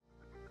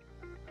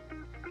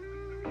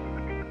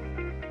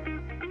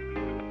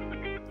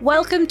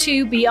Welcome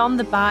to Beyond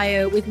the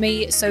Bio with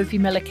me, Sophie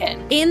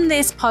Milliken. In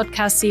this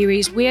podcast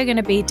series, we are going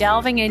to be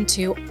delving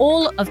into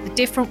all of the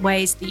different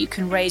ways that you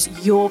can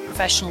raise your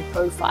professional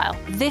profile.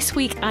 This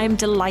week, I'm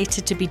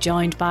delighted to be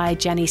joined by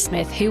Jeni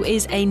Smith, who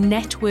is a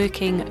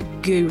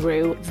networking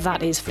guru,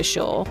 that is for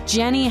sure.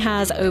 Jeni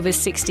has over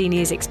 16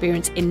 years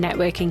experience in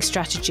networking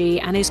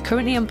strategy and is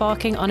currently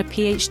embarking on a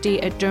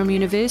PhD at Durham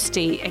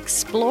University,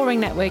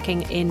 exploring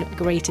networking in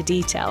greater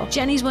detail.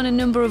 Jeni's won a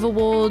number of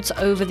awards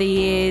over the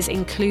years,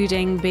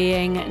 including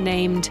being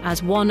named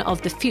as one of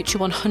the Future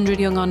 100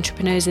 Young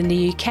Entrepreneurs in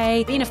the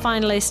UK, being a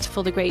finalist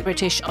for the Great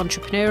British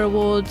Entrepreneur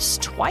Awards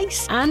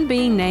twice, and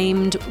being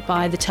named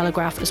by The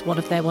Telegraph as one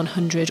of their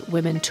 100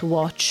 women to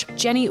watch.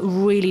 Jeni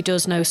really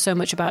does know so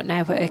much about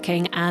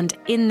networking, and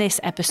in this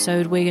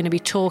episode we're going to be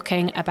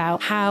talking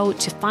about how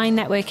to find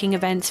networking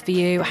events for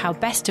you, how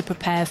best to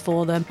prepare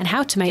for them, and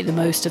how to make the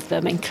most of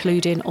them,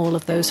 including all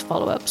of those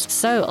follow-ups.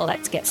 So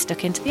let's get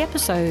stuck into the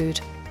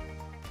episode.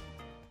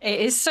 It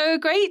is so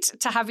great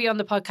to have you on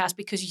the podcast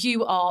because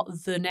you are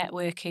the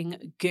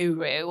networking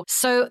guru.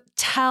 So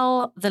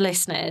tell the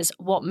listeners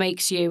what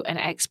makes you an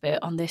expert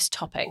on this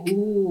topic.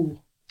 Ooh,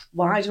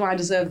 why do I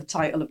deserve the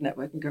title of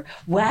networking guru?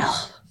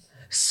 Well,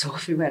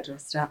 Sophie, where do I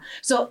start?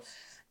 So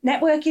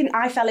networking,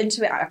 I fell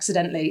into it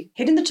accidentally.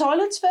 Hidden the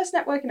Toilets, first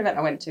networking event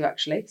I went to,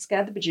 actually.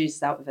 Scared the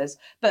bejesus out of us.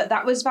 But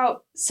that was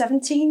about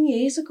 17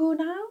 years ago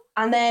now.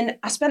 And then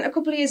I spent a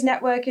couple of years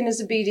networking as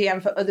a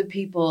BDM for other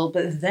people.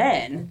 But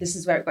then, this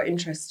is where it got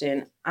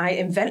interesting, I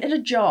invented a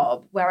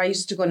job where I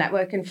used to go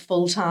networking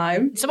full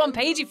time. Someone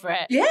paid you for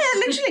it? Yeah,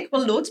 literally.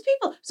 Well, loads of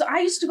people. So I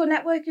used to go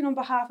networking on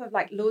behalf of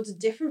like loads of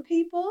different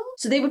people.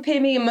 So they would pay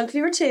me a monthly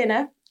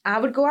retainer. I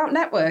would go out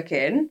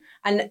networking,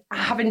 and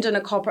having done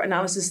a corporate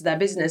analysis of their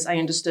business, I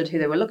understood who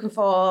they were looking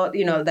for,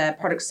 their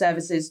product,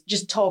 services,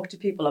 just talk to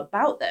people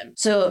about them.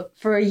 So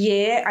for a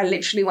year, I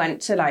literally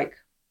went to like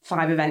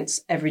 5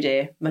 events every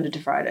day, Monday to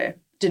Friday.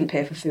 Didn't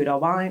pay for food or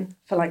wine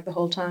for like the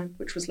whole time,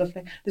 which was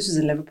lovely. This was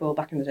in Liverpool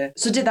back in the day.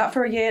 So did that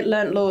for a year,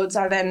 learnt loads.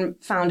 I then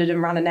founded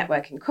and ran a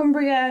network in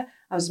Cumbria.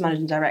 I was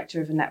managing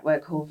director of a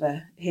network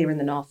over here in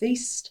the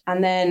Northeast.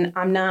 And then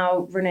I'm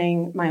now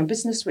running my own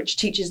business, which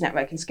teaches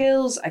networking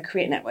skills. I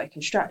create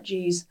networking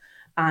strategies.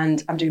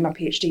 And I'm doing my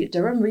PhD at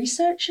Durham,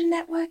 research and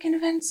networking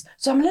events.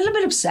 So I'm a little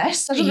bit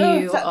obsessed. I don't know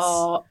if that's...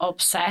 are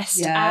obsessed,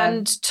 yeah,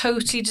 and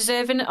totally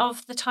deserving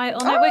of the title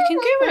networking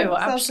guru.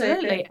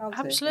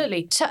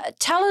 Absolutely.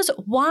 Tell us,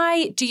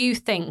 why do you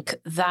think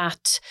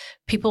that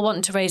people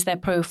wanting to raise their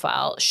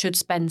profile should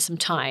spend some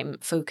time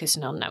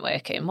focusing on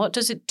networking? What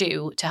does it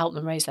do to help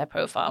them raise their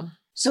profile?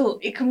 So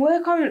it can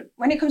work on,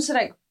 when it comes to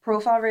like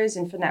profile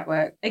raising for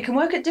network, it can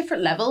work at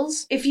different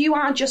levels. If you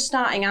are just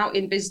starting out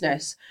in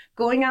business,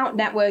 going out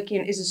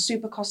networking is a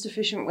super cost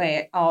efficient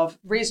way of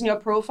raising your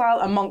profile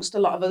amongst a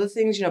lot of other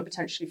things,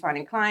 potentially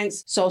finding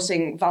clients,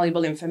 sourcing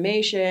valuable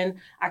information,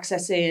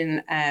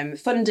 accessing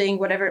funding,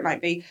 whatever it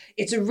might be.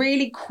 It's a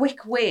really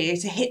quick way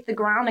to hit the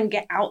ground and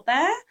get out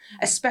there,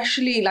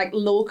 especially like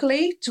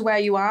locally to where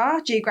you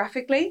are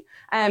geographically.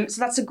 So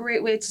that's a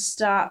great way to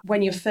start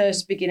when you're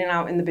first beginning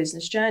out in the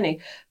business journey.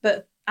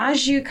 But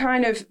as you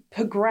kind of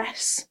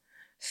progress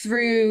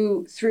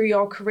through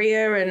your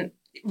career and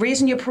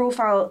raising your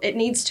profile, it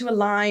needs to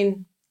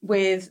align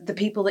with the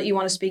people that you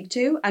want to speak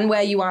to and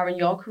where you are in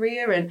your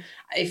career. And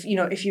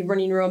if you're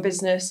running your own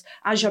business,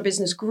 as your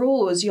business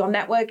grows, your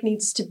network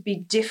needs to be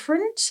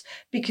different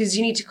because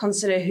you need to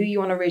consider who you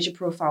want to raise your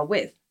profile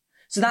with.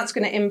 So that's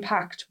going to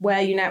impact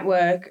where you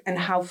network and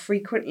how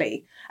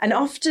frequently. And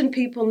often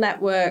people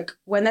network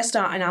when they're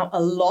starting out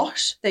a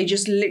lot. They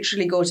just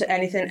literally go to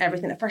anything,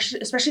 everything,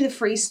 especially the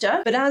free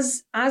stuff. But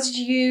as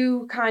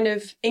you kind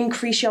of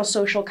increase your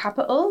social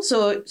capital,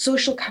 so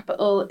social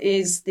capital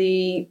is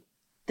the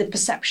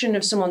perception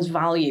of someone's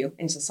value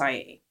in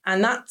society.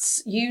 And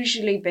that's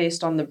usually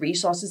based on the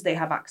resources they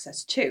have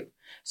access to.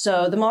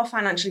 So the more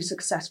financially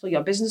successful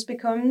your business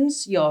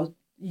becomes,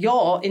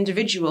 your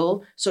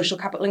individual social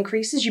capital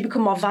increases, you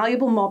become more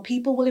valuable, more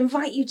people will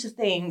invite you to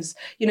things.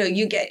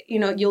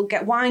 You'll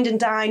get wined and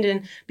dined,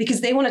 and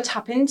because they want to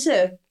tap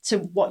into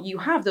what you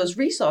have, those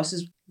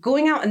resources.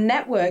 Going out and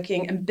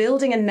networking and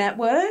building a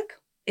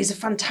network is a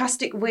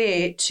fantastic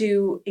way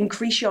to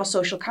increase your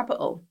social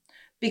capital.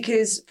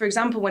 Because, for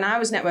example, when I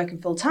was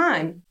networking full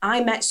time,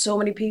 I met so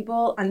many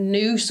people and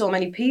knew so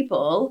many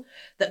people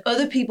that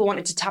other people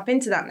wanted to tap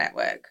into that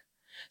network.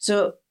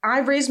 So I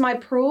raised my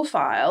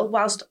profile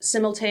whilst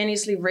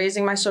simultaneously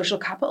raising my social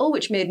capital,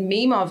 which made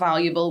me more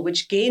valuable,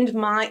 which gained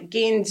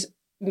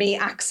me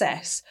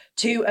access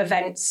to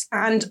events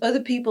and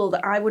other people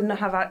that I wouldn't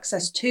have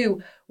access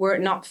to were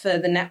it not for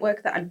the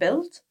network that I'd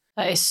built.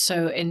 That is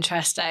so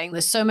interesting.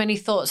 There's so many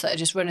thoughts that are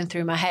just running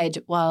through my head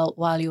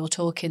while you're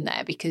talking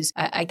there, because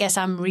I guess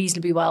I'm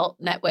reasonably well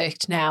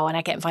networked now, and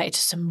I get invited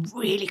to some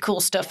really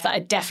cool stuff that I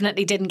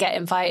definitely didn't get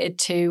invited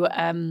to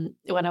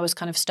when I was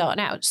kind of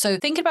starting out. So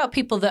thinking about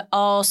people that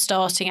are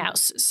starting out,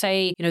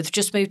 say, they've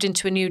just moved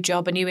into a new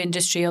job, a new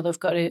industry, or they've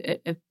got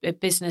a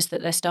business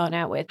that they're starting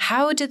out with.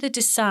 How do they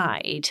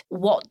decide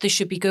what they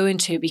should be going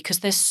to? Because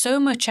there's so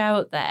much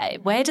out there.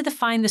 Where do they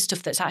find the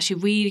stuff that's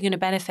actually really going to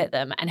benefit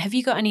them? And have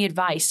you got any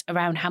advice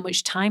around how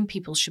much time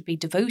people should be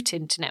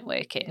devoting to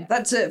networking?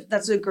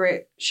 That's a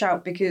great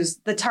shout, because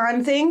the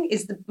time thing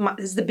is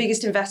the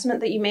biggest investment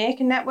that you make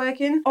in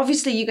networking.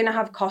 Obviously, you're going to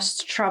have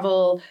costs,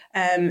 travel,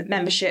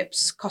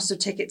 memberships, cost of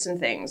tickets and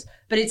things,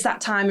 but it's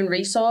that time and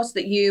resource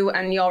that you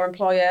and your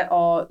employer,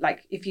 or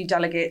like if you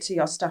delegate to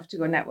your staff to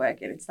go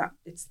networking,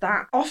 it's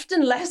that.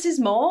 Often less is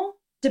more.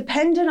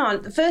 Depending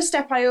on, the first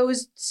step I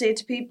always say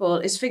to people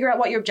is figure out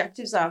what your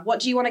objectives are.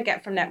 What do you want to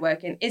get from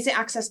networking? Is it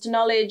access to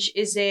knowledge?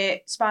 Is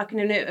it sparking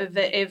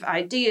innovative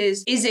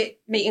ideas? Is it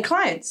meeting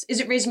clients? Is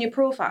it raising your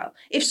profile?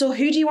 If so,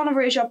 who do you want to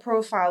raise your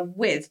profile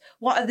with?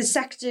 What are the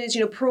sectors?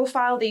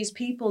 Profile these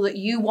people that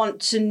you want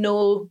to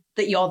know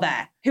that you're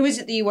there. Who is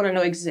it that you want to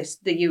know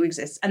that you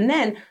exist? And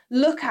then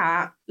look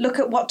at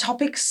what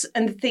topics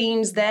and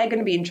themes they're going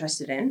to be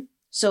interested in.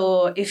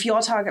 So if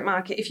your target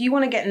market, if you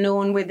want to get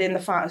known within the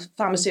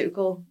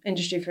pharmaceutical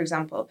industry, for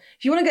example,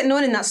 if you want to get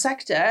known in that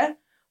sector,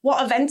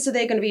 what events are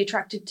they going to be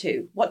attracted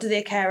to? What do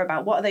they care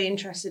about? What are they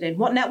interested in?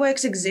 What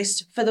networks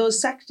exist for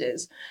those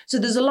sectors? So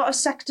there's a lot of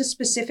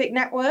sector-specific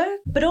network,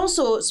 but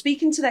also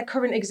speaking to their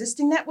current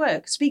existing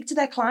network, speak to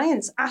their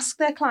clients, ask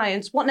their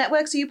clients, what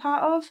networks are you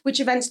part of? Which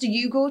events do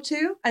you go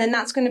to? And then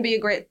that's going to be a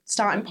great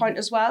starting point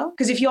as well.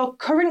 Because if your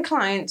current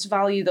clients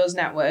value those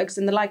networks,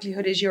 then the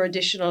likelihood is your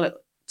additional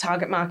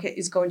target market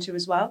is going to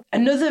as well.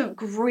 Another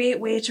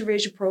great way to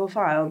raise your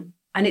profile,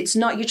 and it's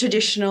not your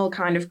traditional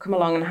kind of come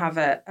along and have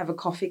a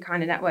coffee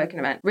kind of networking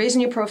event.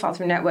 Raising your profile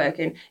through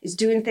networking is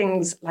doing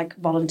things like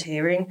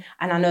volunteering.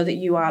 And I know that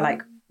you are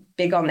like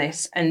big on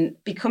this, and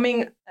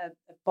becoming a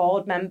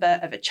board member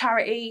of a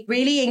charity,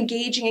 really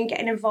engaging and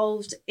getting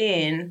involved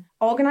in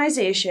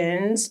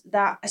organizations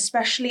that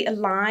especially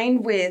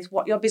align with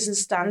what your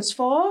business stands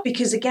for.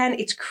 Because again,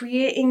 it's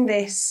creating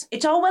this,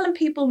 it's all well and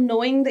people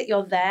knowing that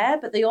you're there,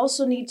 but they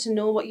also need to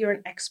know what you're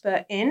an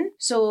expert in.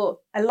 So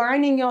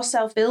aligning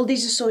yourself, build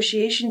these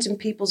associations in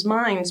people's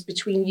minds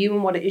between you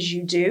and what it is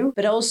you do,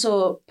 but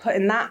also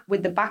putting that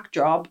with the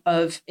backdrop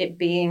of it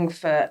being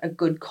for a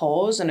good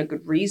cause and a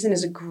good reason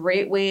is a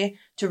great way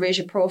to raise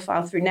your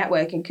profile through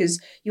networking,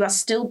 because you are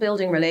still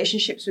building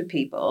relationships with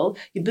people.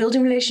 You're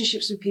building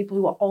relationships with people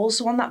who are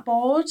also on that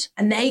board,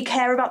 and they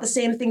care about the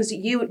same things that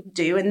you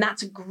do, and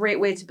that's a great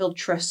way to build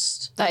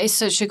trust. That is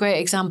such a great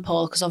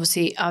example, because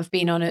obviously I've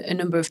been on a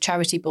number of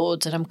charity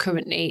boards, and I'm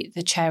currently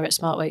the chair at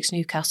SmartWorks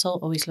Newcastle.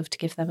 Always love to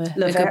give them a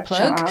good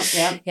plug.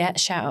 Shout out, yeah,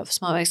 shout out for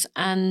SmartWorks.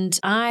 And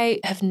I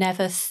have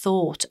never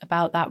thought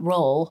about that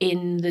role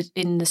in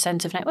the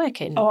sense of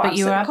networking. Oh, but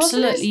you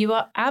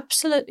are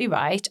absolutely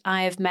right.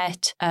 I have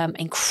met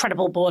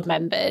incredible board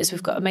members.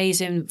 We've got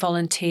amazing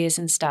volunteers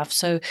and staff.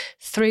 So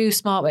through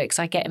SmartWorks,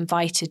 I get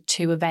invited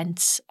to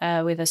events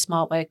with a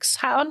SmartWorks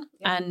hat on,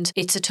 and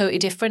it's a totally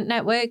different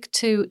network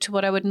to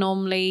what I would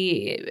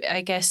normally,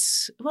 I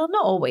guess. Well,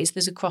 not always. There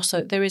is a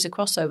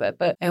crossover,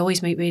 but I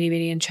always meet really,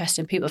 really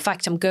interesting people. In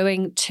fact, I'm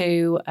going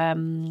to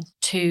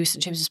St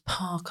James's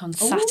Park on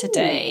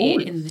Saturday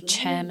in the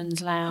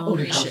Chairman's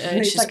Lounge.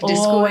 It's like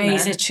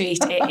always a treat.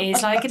 It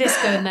is like a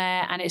disco in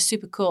there, and it's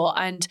super cool.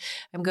 And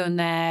I'm going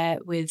there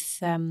with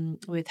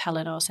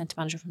Helen, our centre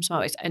manager from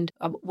SmartWorks, and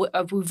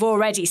we've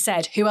already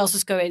said who else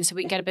is going, so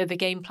we can get a bit of a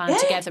game plan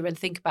together and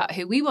think about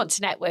who we want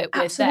to network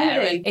with there.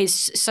 And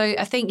so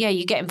I think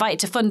you get invited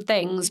to fun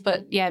things,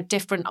 but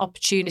different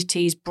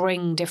opportunities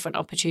bring different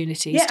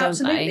opportunities, don't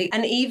absolutely. they?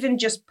 And even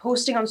just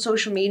posting on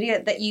social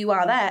media that you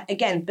are there,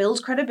 again, builds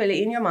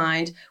credibility in your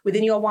mind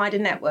within your wider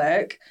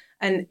network,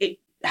 and it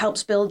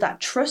helps build that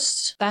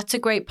trust. That's a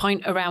great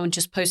point around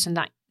just posting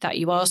that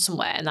you are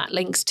somewhere, and that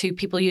links to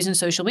people using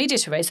social media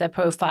to raise their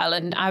profile.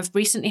 And I've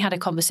recently had a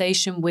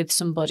conversation with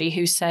somebody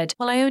who said,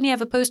 well, I only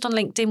ever post on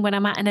LinkedIn when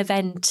I'm at an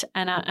event.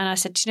 And I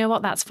said, do you know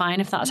what? That's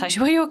fine. If that's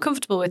actually what you're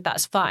comfortable with,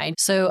 that's fine.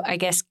 So I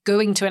guess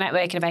going to a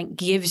networking event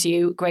gives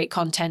you great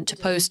content to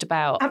post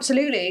about.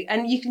 Absolutely.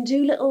 And you can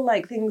do little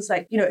things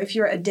like, if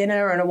you're at a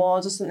dinner or an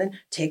awards or something,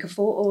 take a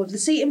photo of the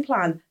seating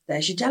plan.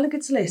 There's your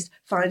delegates list.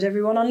 Find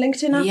everyone on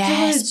LinkedIn afterwards.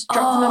 Yes.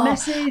 Drop them a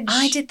message.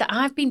 I did that.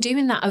 I've been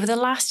doing that over the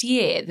last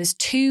year. There's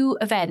two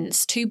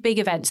big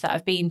events that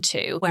I've been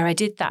to where I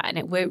did that, and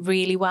it worked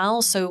really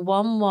well. So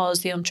one was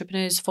the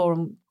Entrepreneurs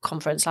Forum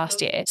conference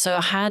last year. So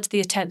I had the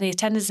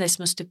attendance list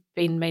must have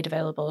been made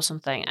available or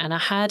something. And I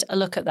had a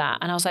look at that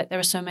and I was like, there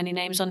are so many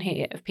names on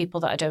here of people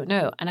that I don't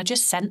know. And I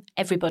just sent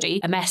everybody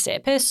a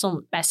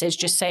personal message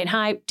just saying,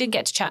 hi, didn't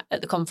get to chat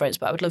at the conference,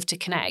 but I would love to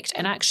connect.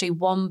 And actually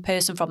one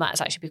person from that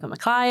has actually become a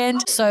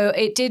client. So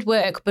it did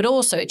work, but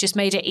also it just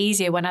made it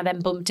easier when I then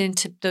bumped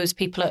into those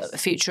people at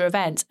future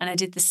events. And I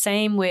did the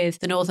same with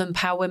the Northern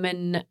Power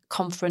Women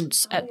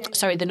conference,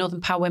 the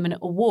Northern Power Women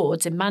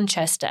Awards in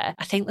Manchester.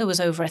 I think there was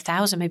over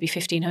 1,000, maybe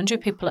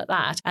 1,500 people at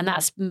that. And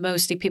that's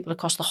mostly people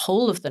across the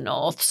whole of the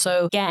North.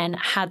 So again,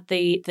 had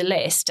the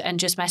list and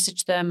just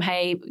messaged them,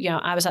 hey,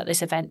 I was at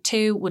this event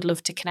too, would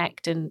love to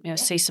connect and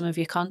see some of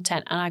your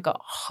content. And I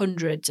got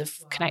hundreds of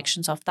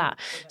connections off that.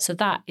 So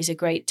that is a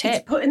great tip.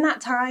 It's putting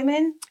that time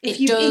in.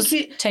 It does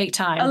take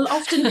time.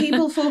 Often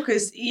people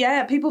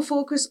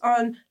focus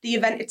on the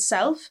event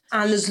itself,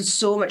 and there's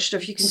so much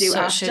stuff you can do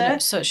after.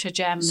 Such a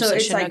gem,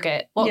 such a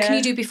nugget. What can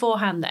you do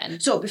beforehand then?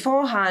 So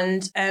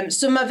beforehand,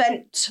 some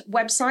event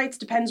websites,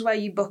 depends where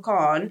you book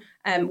on,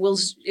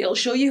 it'll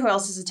show you who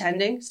else is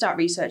attending, start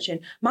researching.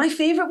 My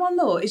favourite one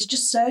though is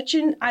just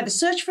either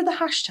search for the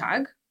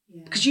hashtag,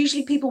 because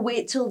usually people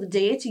wait till the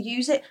day to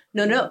use it.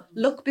 No,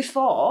 look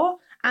before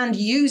and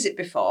use it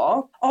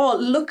before, or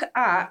look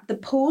at the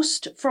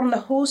post from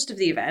the host of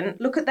the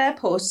event, look at their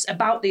posts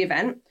about the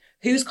event,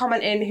 who's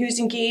commenting, who's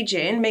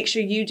engaging, make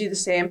sure you do the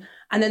same.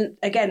 And then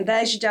again,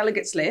 there's your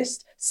delegates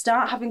list.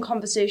 Start having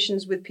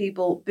conversations with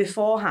people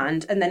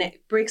beforehand, and then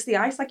it breaks the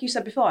ice, like you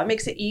said before. It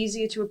makes it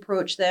easier to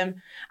approach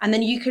them. And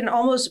then you can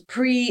almost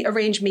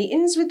pre-arrange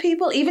meetings with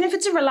people, even if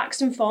it's a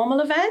relaxed, informal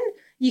event.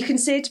 You can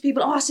say to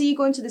people, I see you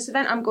going to this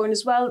event, I'm going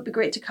as well. It'd be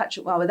great to catch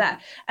up while we're there.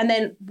 And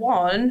then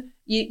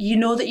you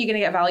know that you're going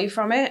to get value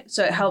from it.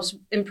 So it helps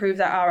improve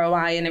that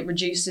ROI and it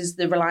reduces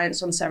the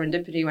reliance on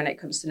serendipity when it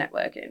comes to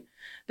networking.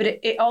 But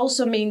it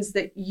also means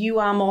that you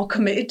are more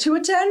committed to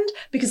attend,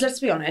 because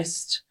let's be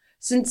honest,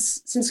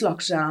 since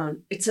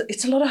lockdown, it's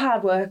a lot of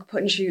hard work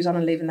putting shoes on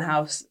and leaving the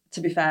house, to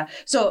be fair.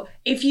 So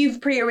if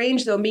you've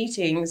prearranged those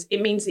meetings,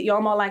 it means that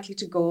you're more likely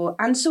to go,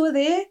 and so are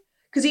they.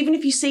 Because even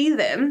if you see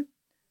them,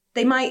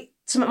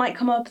 something might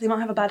come up, they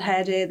might have a bad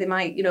hair day, they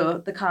might,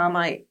 the car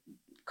might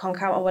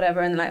conk out or whatever,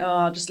 and they're like,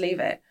 I'll just leave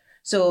it.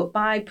 So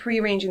by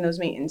prearranging those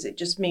meetings, it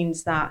just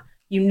means that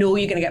you're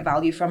going to get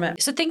value from it.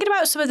 So thinking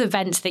about some of the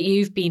events that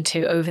you've been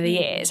to over the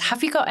years,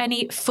 have you got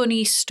any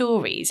funny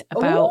stories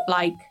about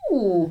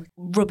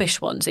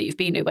rubbish ones that you've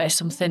been to where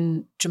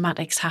something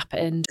dramatic's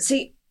happened?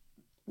 See,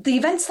 the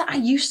events that I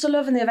used to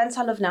love and the events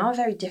I love now are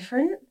very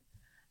different.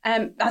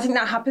 I think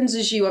that happens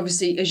as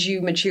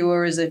you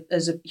mature as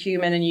a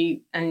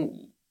human and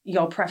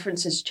your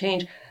preferences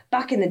change.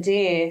 Back in the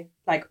day,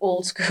 like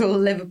old school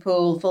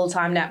Liverpool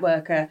full-time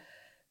networker,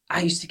 I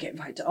used to get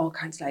invited to all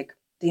kinds of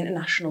the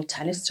international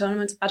tennis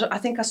tournaments. I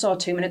think I saw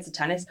 2 minutes of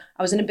tennis.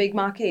 I was in a big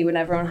marquee when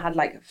everyone had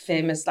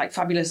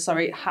fabulous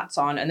hats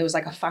on, and there was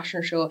a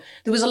fashion show.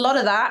 There was a lot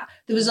of that.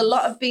 There was a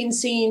lot of being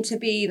seen to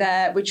be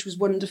there, which was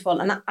wonderful.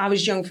 And I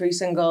was young, free,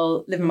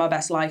 single, living my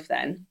best life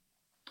then.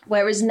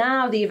 Whereas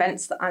now the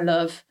events that I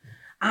love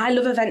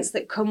events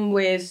that come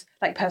with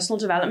personal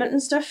development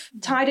and stuff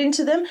tied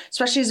into them,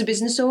 especially as a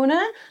business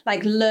owner,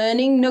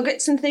 learning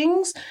nuggets and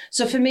things.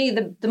 So for me,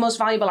 the most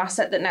valuable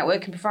asset that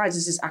networking provides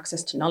is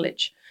access to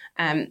knowledge.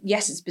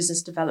 Yes, it's a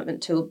business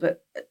development tool,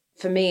 but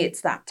for me,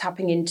 it's that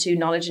tapping into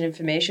knowledge and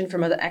information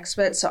from other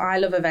experts. So I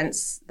love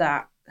events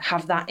that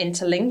have that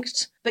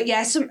interlinked. But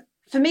yeah,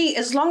 for me,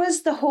 as long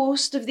as the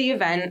host of the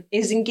event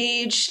is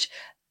engaged,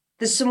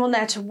 there's someone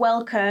there to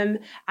welcome.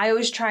 I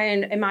always try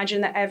and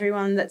imagine that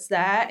everyone that's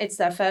there, it's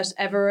their first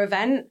ever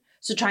event.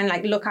 So try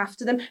and look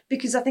after them,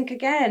 because I think,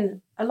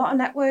 again, a lot of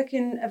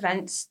networking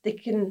events, they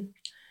can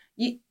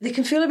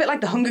feel a bit like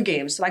the Hunger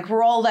Games.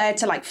 We're all there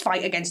to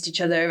fight against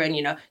each other, and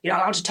you're not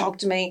allowed to talk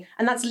to me.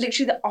 And that's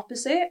literally the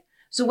opposite.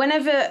 So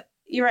whenever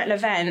you're at an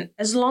event,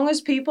 as long as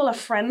people are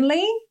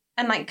friendly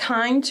and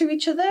kind to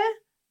each other,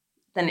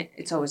 then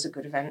it's always a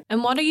good event.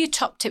 And what are your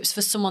top tips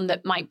for someone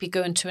that might be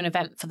going to an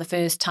event for the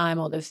first time,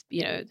 or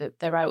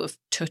they're out of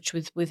touch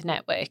with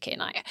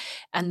networking,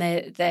 and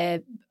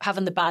they're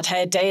having the bad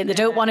hair day and they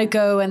don't want to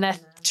go and they're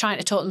trying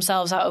to talk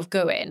themselves out of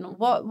going?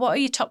 What are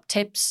your top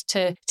tips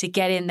to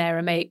get in there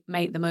and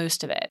make the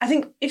most of it? I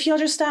think if you're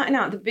just starting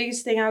out, the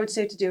biggest thing I would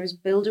say to do is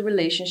build a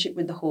relationship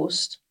with the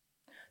host.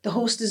 The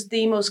host is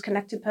the most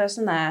connected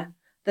person there.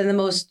 They're the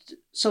most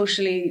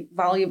socially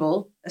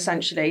valuable,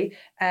 essentially.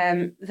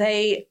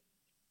 They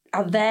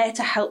are there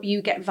to help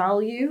you get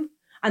value,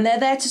 and they're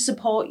there to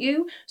support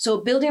you. So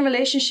building a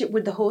relationship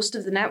with the host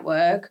of the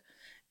network,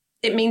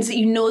 it means that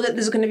you know that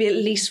there's going to be at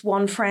least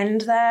one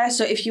friend there.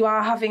 So if you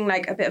are having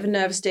a bit of a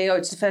nervous day, or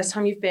it's the first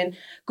time you've been,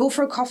 go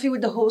for a coffee with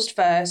the host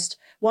first,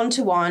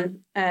 one-to-one,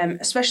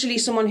 especially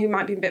someone who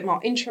might be a bit more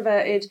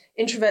introverted.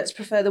 Introverts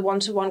prefer the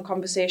one-to-one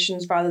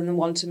conversations rather than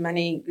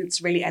one-to-many.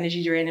 It's really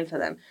energy draining for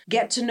them.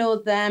 Get to know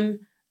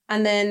them,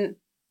 and then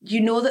you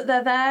know that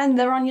they're there and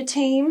they're on your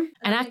team.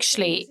 And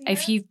actually,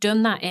 if you've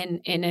done that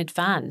in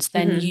advance,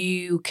 then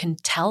you can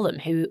tell them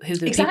who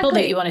the people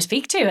that you want to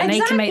speak to, and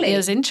they can make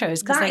those intros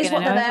because that is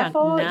what they're there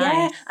for. Nice.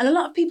 Yeah, and a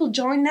lot of people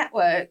join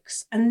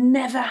networks and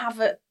never have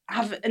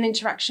an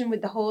interaction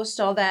with the host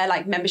or their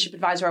like membership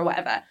advisor or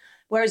whatever.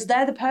 Whereas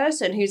they're the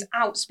person who's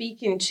out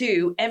speaking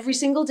to every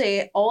single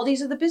day all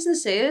these other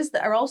businesses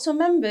that are also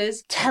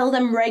members, tell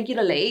them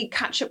regularly,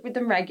 catch up with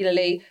them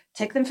regularly,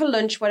 take them for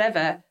lunch,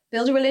 whatever,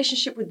 build a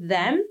relationship with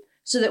them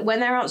so that when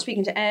they're out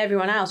speaking to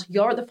everyone else,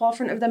 you're at the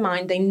forefront of their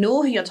mind. They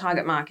know who your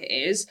target market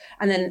is.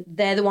 And then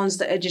they're the ones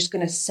that are just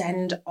going to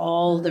send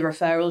all the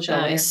referrals your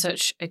way. That is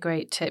such a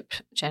great tip,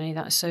 Jenny.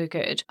 That's so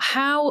good.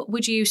 How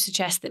would you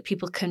suggest that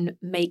people can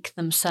make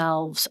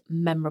themselves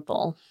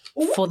memorable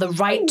for the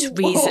right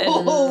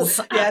reasons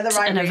at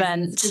an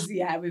event?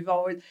 Yeah, we've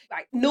always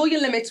know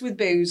your limits with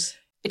booze.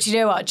 But you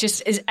know what?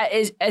 Just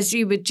as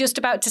you were just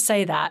about to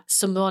say that,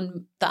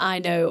 someone that I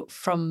know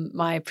from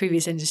my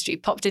previous industry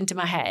popped into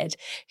my head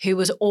who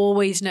was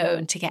always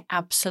known to get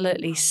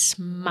absolutely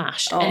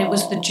smashed. And it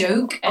was the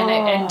joke.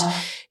 And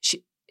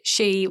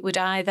she would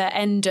either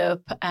end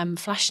up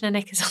flashing her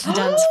knickers on the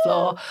dance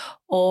floor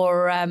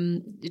or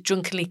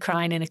drunkenly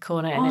crying in a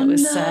corner. And it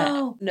was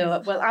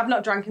no. Well, I've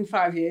not drank in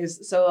 5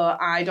 years, so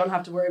I don't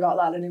have to worry about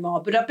that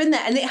anymore. But I've been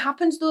there, and it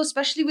happens though,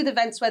 especially with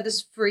events where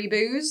there's free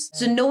booze.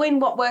 So knowing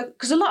what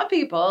because a lot of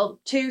people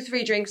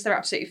 2-3 drinks, they're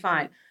absolutely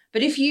fine.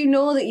 But if you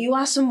know that you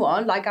are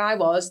someone like I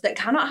was that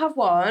cannot have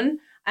one,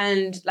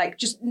 and like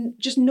just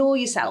know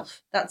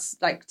yourself. That's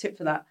like tip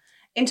for that.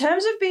 In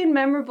terms of being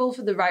memorable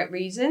for the right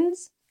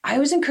reasons, I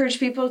always encourage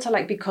people to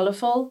like be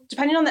colourful,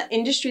 depending on the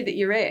industry that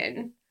you're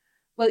in.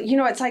 Well, you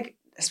know, it's like,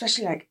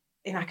 especially like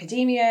in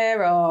academia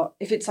or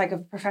if it's like a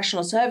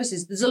professional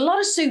services, there's a lot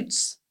of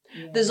suits.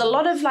 Yeah. There's a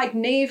lot of like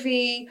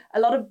navy,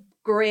 a lot of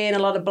grey and a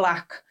lot of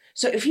black.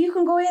 So if you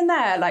can go in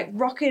there like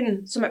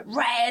rocking something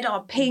red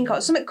or pink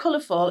or something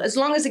colourful, as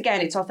long as,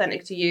 again, it's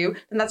authentic to you,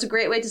 then that's a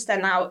great way to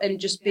stand out and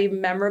just be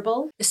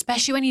memorable.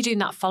 Especially when you're doing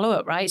that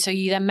follow-up, right? So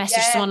you then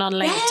message someone on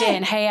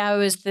LinkedIn, hey, I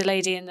was the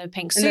lady in the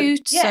pink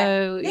suit.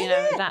 So, you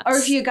know, that's... Or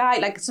if you're a guy,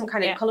 like some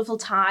kind of colourful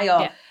tie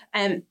or...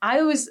 I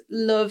always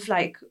love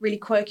like really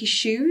quirky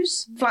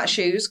shoes, flat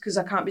shoes, because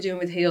I can't be doing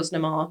with heels no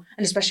more.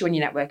 And especially when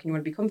you're networking, you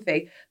want to be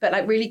comfy. But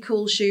like really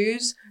cool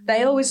shoes,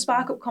 they always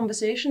spark up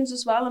conversations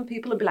as well. And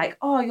people will be like,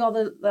 oh, you're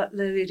the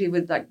lady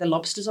with like the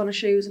lobsters on her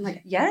shoes. I'm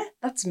like, yeah,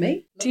 that's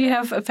me. Do you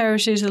have a pair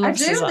of shoes with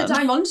lobsters on? I do, the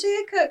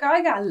Diamante, Kurt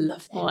Geiger. I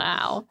love them.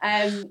 Wow.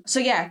 So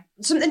yeah,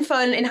 something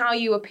fun in how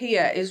you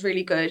appear is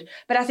really good.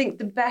 But I think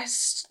the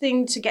best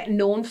thing to get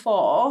known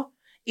for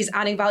is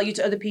adding value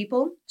to other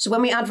people. So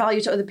when we add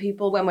value to other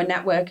people, when we're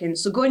networking,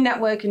 so going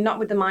networking, not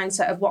with the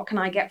mindset of what can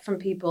I get from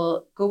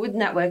people, go with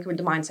networking with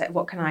the mindset of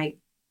what can I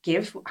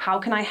give? How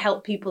can I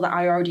help people that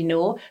I already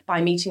know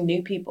by meeting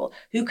new people?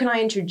 Who can I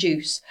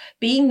introduce?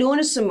 Being known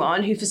as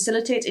someone who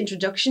facilitates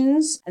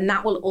introductions, and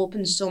that will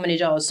open so many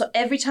doors. So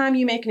every time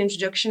you make an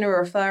introduction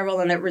or a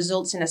referral and it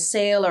results in a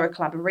sale or a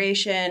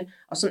collaboration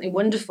or something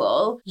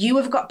wonderful, you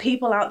have got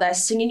people out there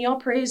singing your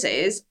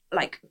praises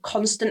like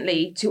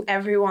constantly to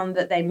everyone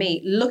that they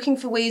meet, looking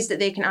for ways that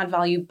they can add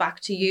value back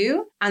to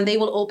you, and they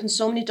will open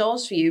so many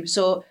doors for you.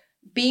 So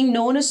being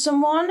known as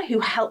someone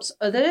who helps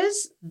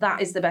others, that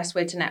is the best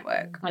way to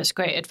network. That's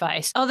great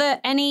advice. Are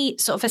there any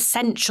sort of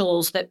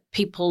essentials that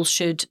people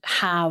should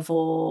have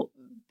or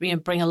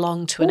bring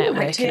along to a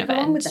networking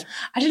event?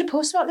 I did a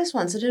post about this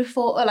once. I did a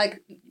photo,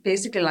 like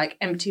basically like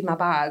emptied my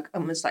bag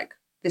and was like,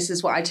 this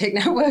is what I take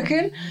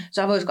networking.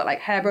 So I've always got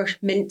like hairbrush,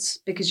 mints,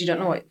 because you don't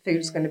know what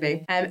food's going to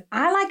be.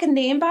 I like a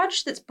name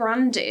badge that's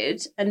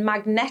branded and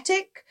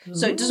magnetic,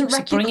 so it doesn't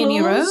wreck your clothes. Bring in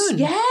your own.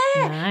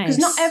 Yeah, because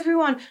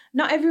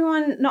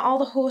not all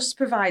the hosts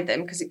provide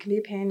them, because it can be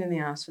a pain in the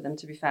ass for them,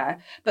 to be fair.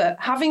 But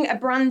having a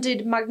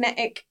branded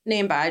magnetic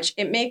name badge,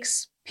 it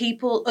makes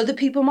other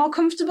people more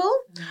comfortable.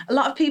 A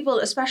lot of people,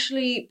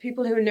 especially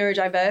people who are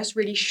neurodiverse,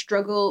 really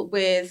struggle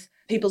with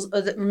people's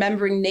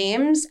remembering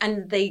names,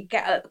 and they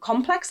get a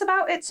complex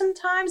about it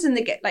sometimes, and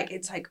they get like,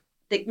 it's like,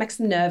 it makes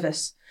them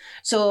nervous.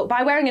 So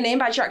by wearing a name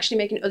badge, you're actually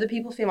making other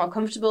people feel more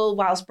comfortable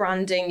whilst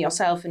branding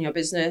yourself and your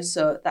business.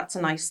 So that's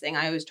a nice thing.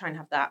 I always try and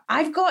have that.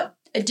 I've got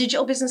a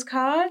digital business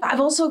card. I've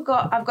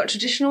got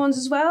traditional ones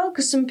as well,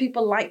 because some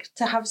people like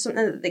to have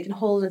something that they can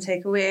hold and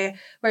take away.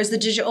 Whereas the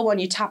digital one,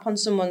 you tap on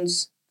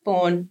someone's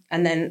phone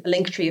and then a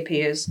link tree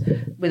appears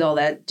with all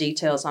their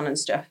details on and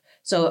stuff.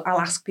 So I'll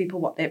ask people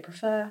what they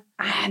prefer.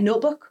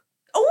 Notebook.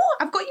 Oh,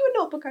 I've got you a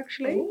notebook,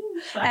 actually.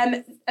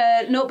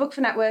 Notebook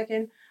for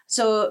networking.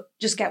 So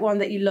just get one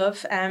that you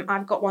love.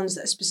 I've got ones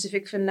that are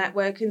specific for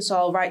networking. So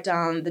I'll write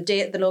down the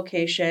date, the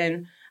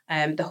location,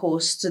 the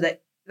host, so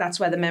that's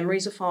where the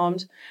memories are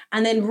formed.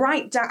 And then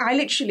write down, I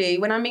literally,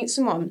 when I meet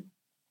someone,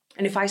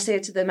 and if I say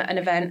to them at an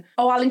event,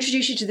 oh, I'll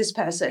introduce you to this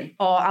person,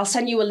 or I'll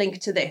send you a link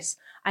to this,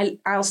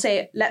 I'll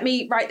say, let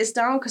me write this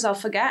down because I'll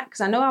forget,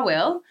 because I know I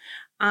will.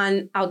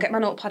 And I'll get my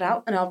notepad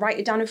out and I'll write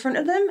it down in front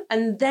of them.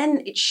 And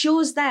then it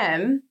shows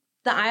them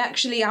that I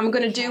actually am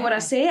going to do what I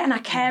say, and I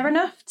care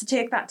enough to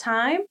take that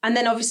time. And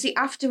then obviously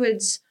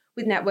afterwards,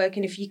 with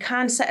networking, if you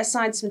can set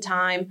aside some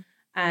time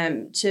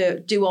to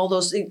do all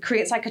those, it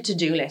creates like a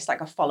to-do list,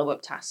 like a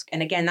follow-up task.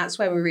 And again, that's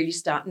where we really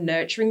start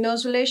nurturing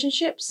those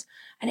relationships.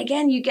 And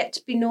again, you get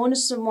to be known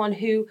as someone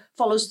who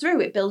follows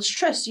through. It builds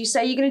trust. You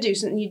say you're going to do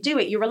something, you do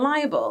it, you're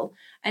reliable.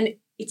 And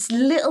it's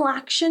little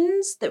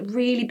actions that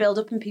really build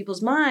up in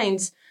people's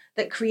minds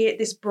that create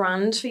this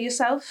brand for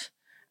yourself.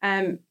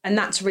 And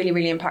that's really,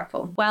 really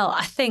impactful. Well,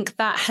 I think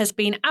that has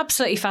been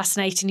absolutely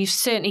fascinating. You've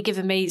certainly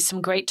given me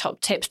some great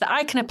top tips that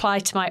I can apply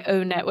to my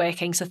own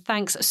networking. So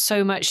thanks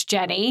so much,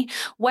 Jeni.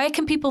 Where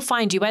can people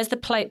find you? Where's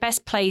the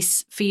best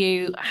place for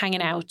you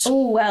hanging out?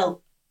 Oh,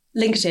 well,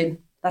 LinkedIn.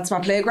 That's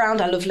my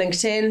playground. I love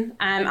LinkedIn.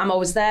 I'm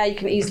always there. You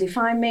can easily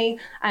find me.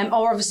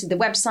 Or obviously the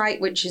website,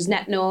 which is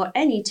netkno,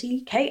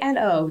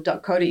 netkno.co.uk.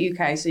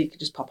 So you can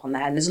just pop on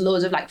there. And there's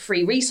loads of like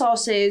free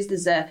resources.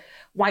 There's a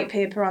white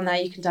paper on there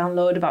you can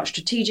download about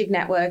strategic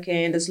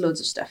networking. There's loads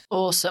of stuff.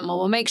 Awesome. Well,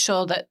 we'll make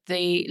sure that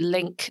the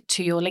link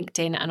to your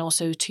LinkedIn and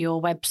also to your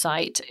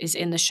website is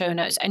in the show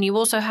notes. And you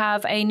also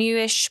have a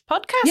newish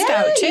podcast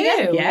out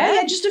too.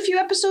 Yeah, just a few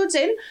episodes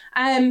in.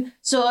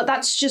 So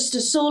that's just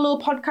a solo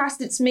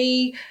podcast. It's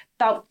me,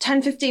 about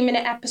 10,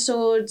 15-minute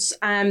episodes.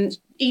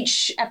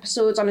 Each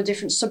episode's on a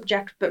different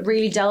subject, but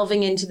really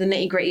delving into the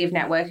nitty-gritty of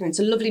networking. It's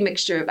a lovely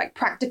mixture of like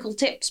practical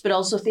tips, but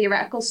also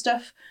theoretical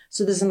stuff.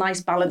 So there's a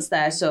nice balance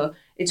there. So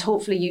it's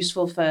hopefully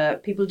useful for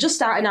people just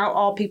starting out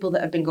or people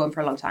that have been going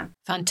for a long time.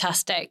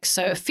 Fantastic.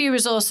 So a few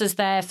resources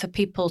there for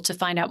people to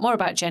find out more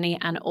about Jeni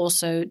and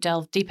also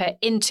delve deeper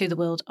into the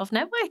world of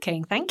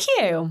networking. Thank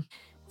you.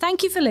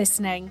 Thank you for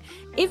listening.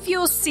 If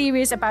you're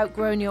serious about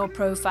growing your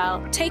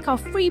profile, take our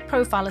free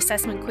profile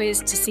assessment quiz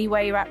to see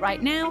where you're at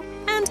right now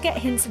and get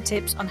hints and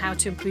tips on how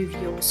to improve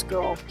your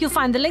score. You'll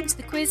find the link to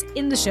the quiz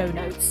in the show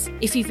notes.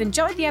 If you've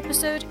enjoyed the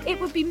episode, it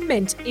would be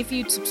mint if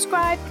you'd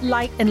subscribe,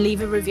 like, and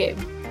leave a review.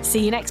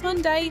 See you next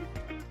Monday.